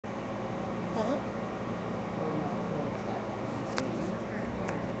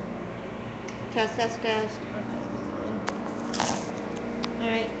Test, test, test.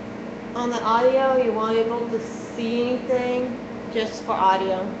 Alright. On the audio, you won't be able to see anything, just for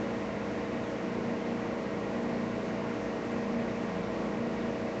audio.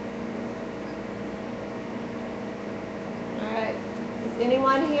 Alright. Is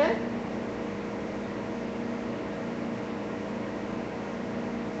anyone here?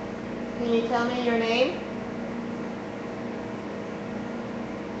 Can you tell me your name?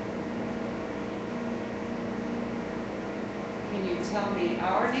 Can you tell me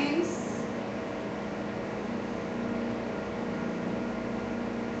our names?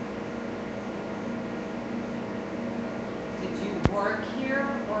 Did you work here,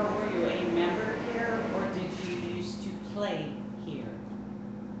 or were you a member here, or did you used to play here?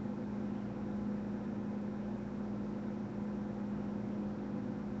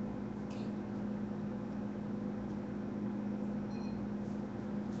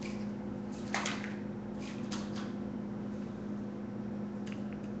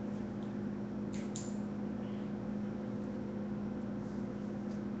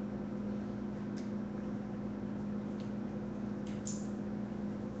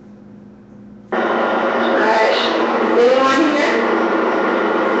 Alright. Is anyone here?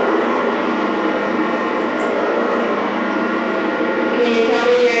 Can you tell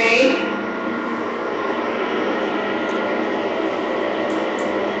me your name?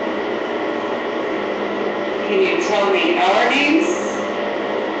 Can you tell me our names?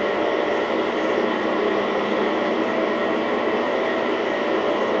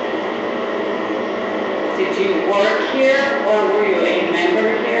 Did you work here, or were you a member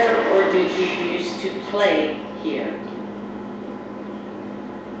here, or did you used to play here?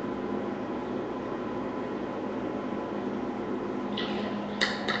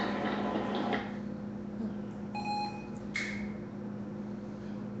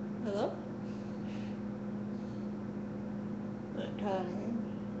 Hello? Okay.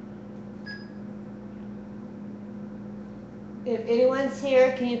 If anyone's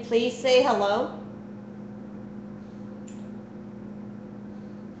here, can you please say hello?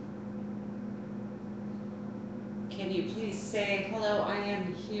 Can you please say, hello, I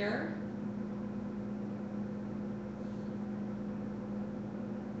am here?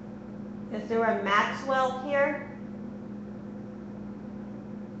 Is there a Maxwell here?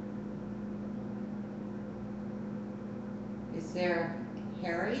 Is there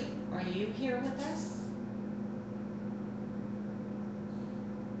Harry? Are you here with us?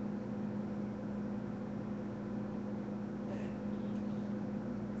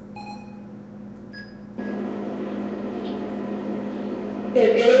 If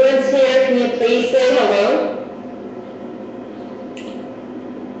anyone's here, can you please say hello?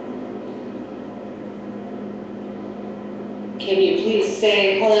 Can you please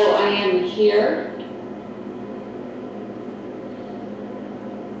say, hello, I am here?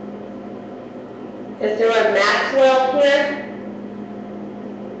 Is there a Maxwell here?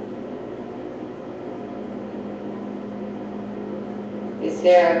 Is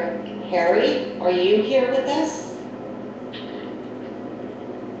there Harry? Are you here with us?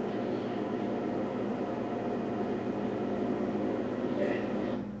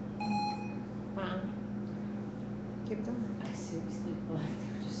 Wow. Keep going. I seriously feel like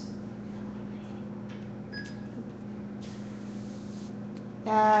they're just...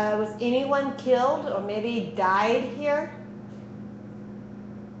 Was anyone killed or maybe died here?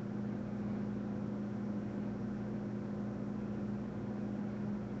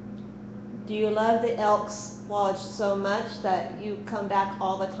 Do you love the Elk Lodge so much that you come back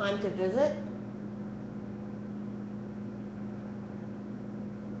all the time to visit?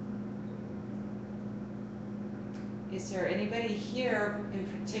 Is there anybody here in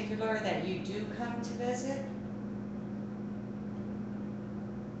particular that you do come to visit?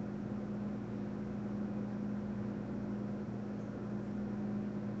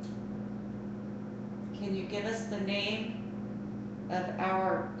 Can you give us the name of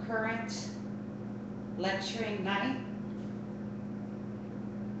our current lecturing night?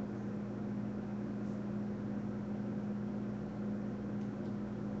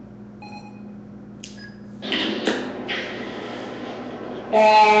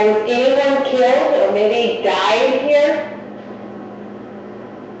 Was anyone killed or maybe died here?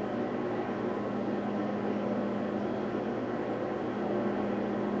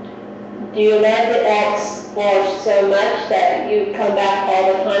 Do you love the Elk Lodge so much that you come back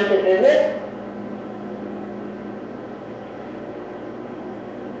all the time to visit?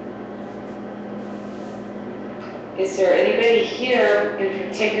 Is there anybody here in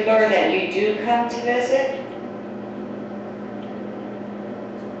particular that you do come to visit?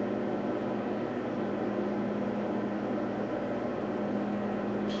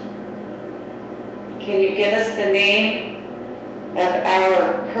 the name of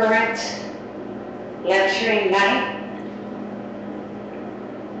our current lecturing night?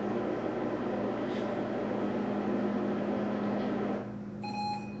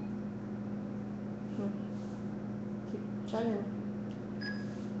 Keep chugging.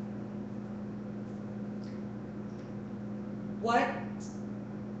 What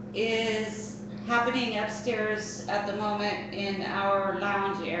is happening upstairs at the moment in our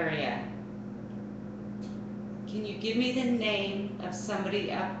lounge area? Can you give me the name of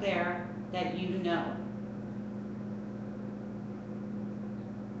somebody up there that you know?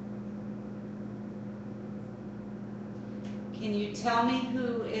 Can you tell me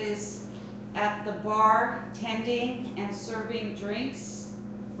who is at the bar tending and serving drinks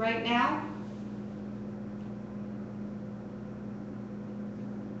right now?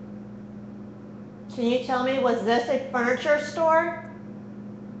 Can you tell me, was this a furniture store?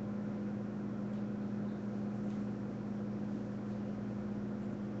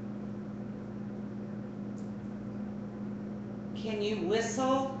 Can you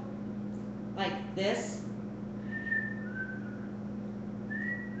whistle like this?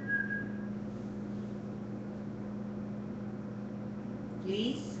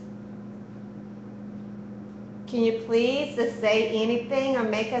 Please? Can you please just say anything or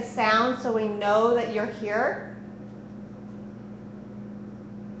make a sound so we know that you're here?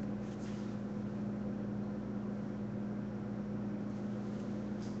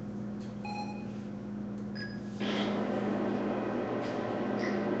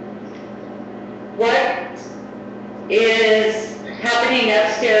 What is happening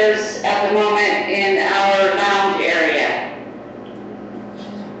upstairs at the moment in our lounge area?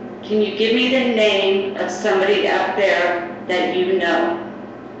 Can you give me the name of somebody up there that you know?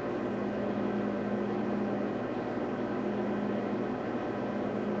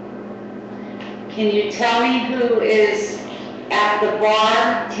 Can you tell me who is at the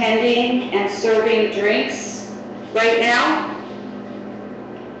bar tending and serving drinks right now?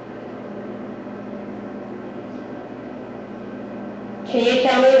 Can you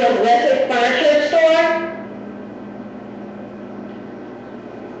tell me, was this a furniture store?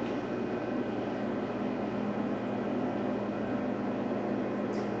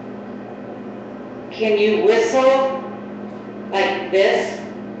 Can you whistle like this?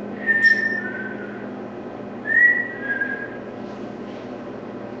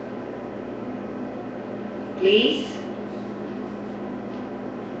 Please?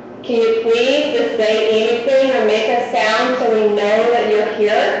 Can you please just say anything or make a sound so we know that you're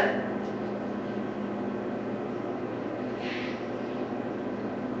here?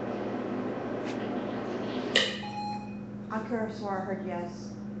 I could have swore I heard yes.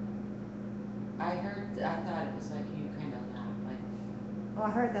 I thought it was like you kind of laughed like. Oh, I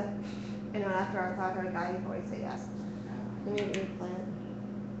heard that. And then after I thought I heard a guy voice say yes. Let me replay it.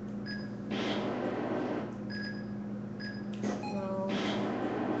 No.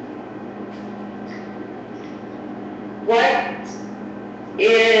 What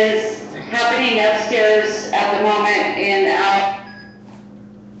is happening upstairs at the moment in our...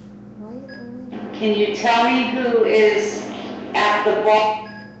 Can you tell me who is at the bar?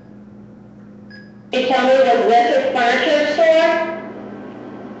 Can you tell me, was this a furniture store?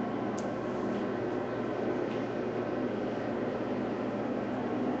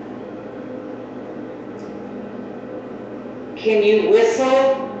 Can you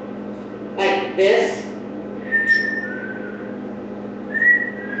whistle like this?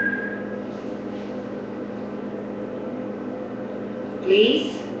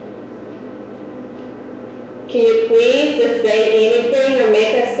 Please? Can you please just say anything or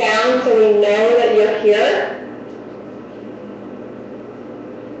make a sound so we know that you're here?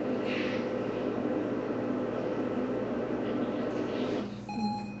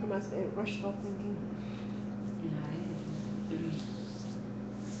 It must be wishful thinking.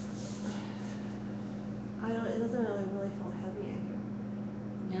 I don't, it doesn't really feel heavy in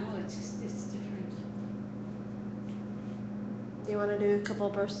here. No, it's different. Do you want to do a couple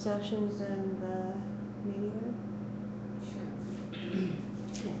burst sessions in the meeting room? Sure.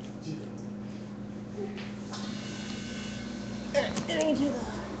 Getting into the...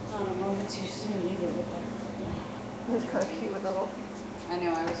 Not a moment too soon either. It's kind of cute with the little... I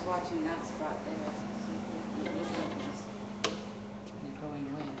know, I was watching that spot there. They're going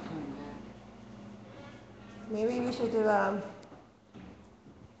away and coming back. Maybe we should do the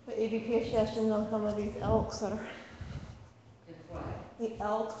EVP sessions on some of these elks that are... If what? The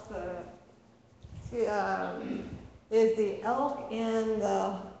elk, is the elk in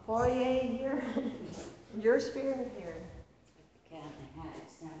the foyer here? Your spirit here? Cat in the hat,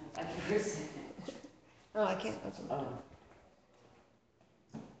 it's not a person. Oh, I can't open it.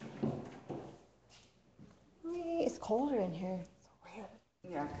 It's colder in here. It's weird.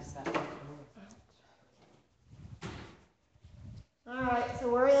 Yeah, because that. All right, so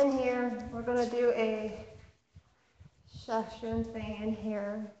we're in here. We're gonna do a session thing in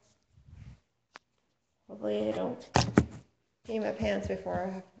here. Hopefully I don't pee my pants before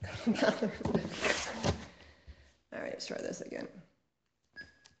I have to go to the bathroom. All right, let's try this again.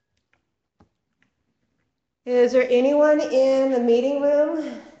 Is there anyone in the meeting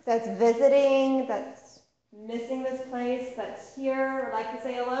room that's visiting, that's missing this place, that's here, would like to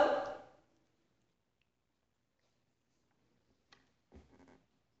say hello?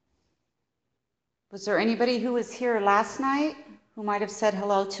 Was there anybody who was here last night who might have said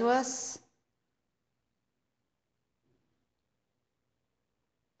hello to us?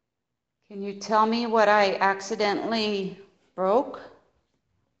 Can you tell me what I accidentally broke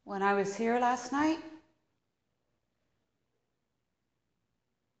when I was here last night?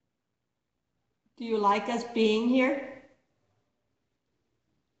 Do you like us being here?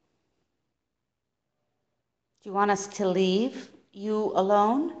 Do you want us to leave you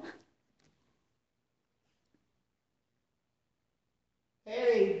alone?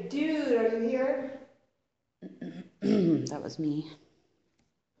 Hey, dude, are you here? That was me.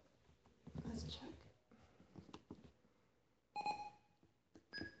 Let's check.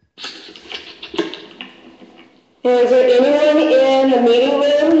 Is there anyone in the meeting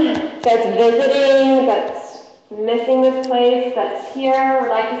room that's visiting, that's missing this place, that's here, would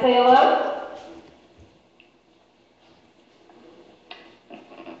like to say hello?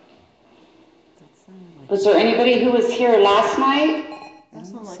 Was there anybody who was here last night? That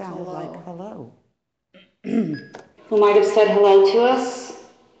sounded Sounded like hello. Who might have said hello to us?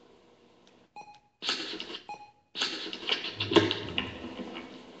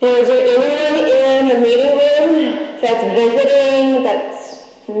 Is there anyone in the meeting room that's visiting, that's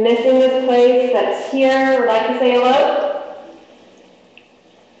missing this place, that's here, would like to say hello?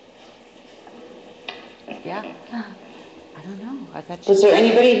 Yeah. I don't know. I bet Was there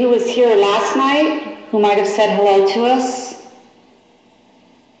anybody who was here last night who might have said hello to us?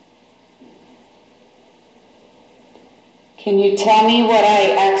 Can you tell me what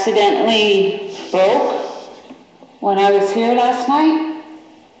I accidentally broke when I was here last night?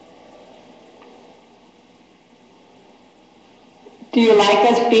 Do you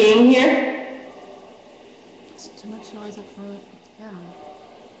like us being here? It's too much noise up front. Yeah.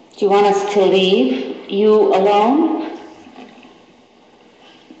 Do you want us to leave you alone?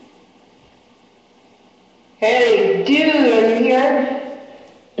 Hey, dude, are you here?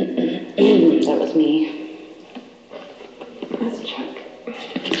 That was me. Let's check.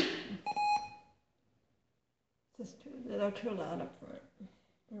 They're too loud up front.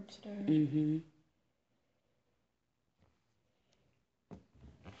 Upstairs. Mm-hmm.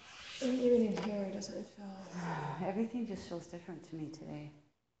 Even in here, it doesn't feel. Everything just feels different to me today.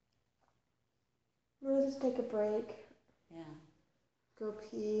 We'll just take a break. Yeah. Go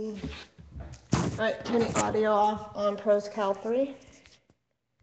pee. All right, turn the audio off on PROScal 3.